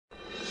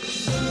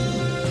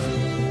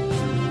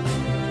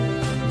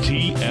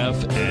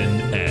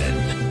TFNN.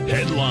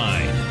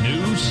 Headline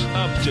News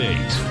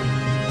Update.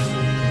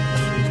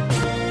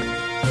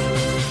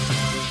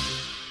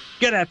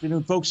 Good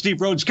afternoon, folks. Steve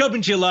Rhodes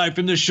coming to you live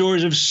from the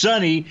shores of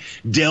sunny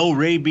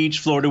Delray Beach,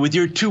 Florida, with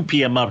your 2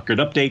 p.m. market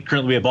update.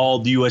 Currently, we have all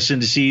the U.S.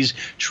 indices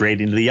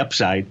trading to the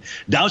upside.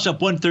 Dow's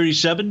up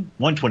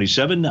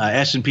 127.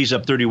 S&P's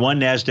up 31.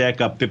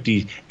 NASDAQ up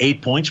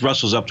 58 points.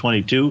 Russell's up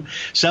 22.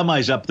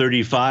 Semi's up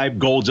 35.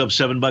 Gold's up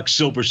 $7.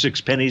 Silver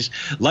 6 pennies.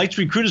 Light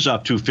Sweet Crude is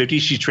off 250.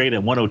 She's trading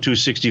at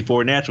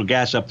 102.64. Natural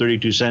gas up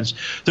 32 cents.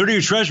 30-year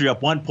Treasury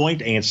up 1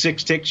 point and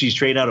 6 ticks. She's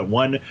trading out at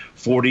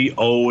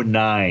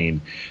 140.09.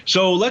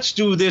 So let's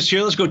do this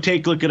here. Let's go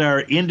take a look at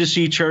our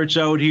indice charts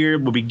out here.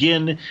 We'll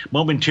begin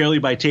momentarily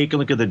by taking a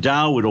look at the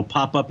Dow. It'll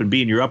pop up and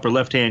be in your upper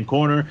left-hand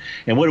corner.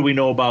 And what do we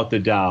know about the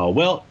Dow?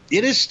 Well,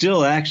 it is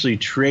still actually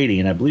trading,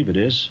 and I believe it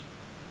is.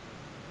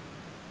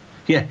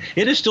 Yeah,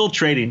 it is still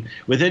trading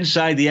with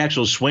inside the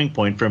actual swing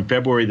point from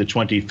February the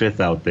 25th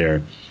out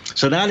there.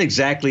 So not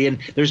exactly, and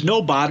there's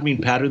no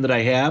bottoming pattern that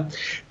I have.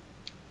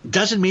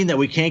 Doesn't mean that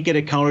we can't get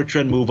a counter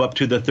trend move up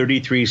to the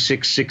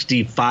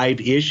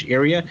 33,665-ish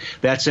area.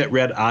 That's that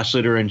red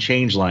oscillator and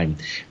change line.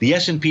 The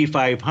S&P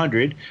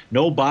 500,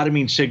 no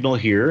bottoming signal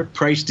here.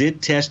 Price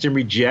did test and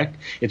reject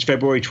its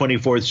February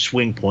 24th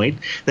swing point.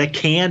 That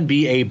can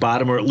be a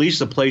bottom, or at least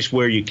a place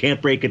where you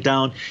can't break it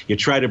down. You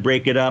try to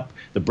break it up.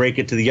 The break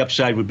it to the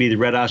upside would be the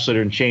red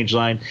oscillator and change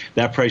line.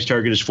 That price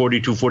target is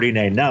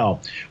 42.49. Now,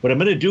 what I'm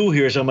going to do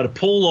here is I'm going to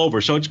pull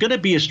over. So it's going to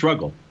be a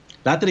struggle.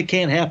 Not that it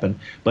can't happen,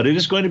 but it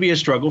is going to be a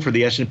struggle for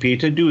the S&P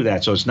to do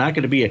that. So it's not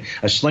going to be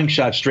a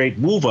slingshot straight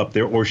move up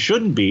there, or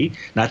shouldn't be,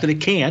 not that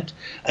it can't.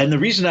 And the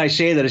reason I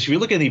say that is if you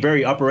look in the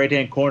very upper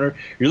right-hand corner,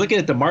 you're looking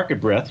at the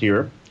market breadth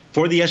here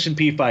for the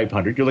S&P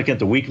 500. You're looking at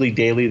the weekly,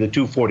 daily, the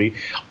 240.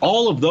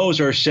 All of those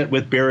are set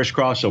with bearish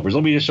crossovers.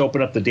 Let me just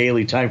open up the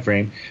daily time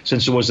frame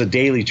since it was a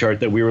daily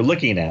chart that we were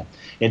looking at.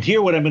 And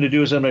here what I'm going to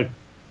do is I'm going to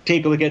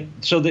take a look at,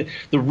 so the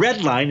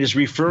red line is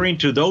referring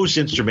to those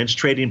instruments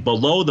trading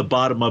below the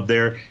bottom of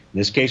their, in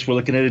this case, we're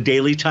looking at a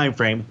daily time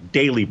frame,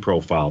 daily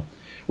profile.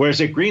 Whereas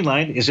the green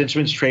line is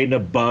instruments trading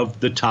above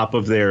the top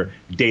of their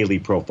daily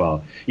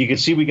profile. You can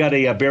see we got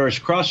a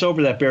bearish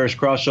crossover. That bearish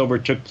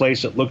crossover took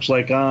place, it looks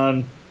like,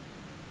 on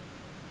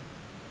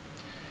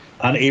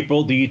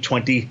April the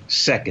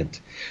 22nd.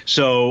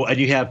 So, and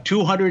you have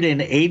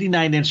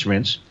 289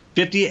 instruments,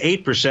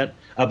 58%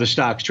 of the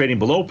stocks trading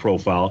below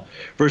profile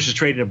versus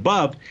trading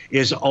above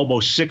is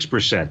almost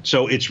 6%.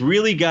 So it's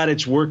really got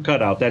its work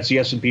cut out. That's the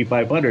S&P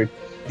 500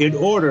 in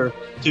order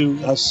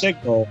to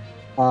signal.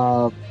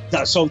 So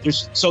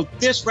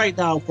this right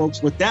now,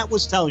 folks, what that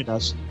was telling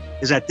us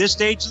is at this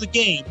stage of the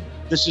game,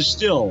 this is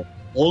still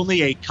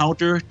only a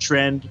counter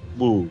trend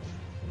move.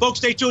 Folks,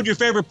 stay tuned. Your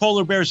favorite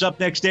polar bear's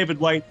up next. David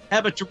White.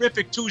 Have a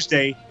terrific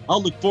Tuesday.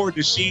 I'll look forward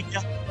to seeing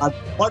you on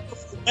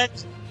wonderful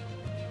Wednesday.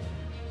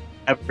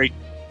 Have a great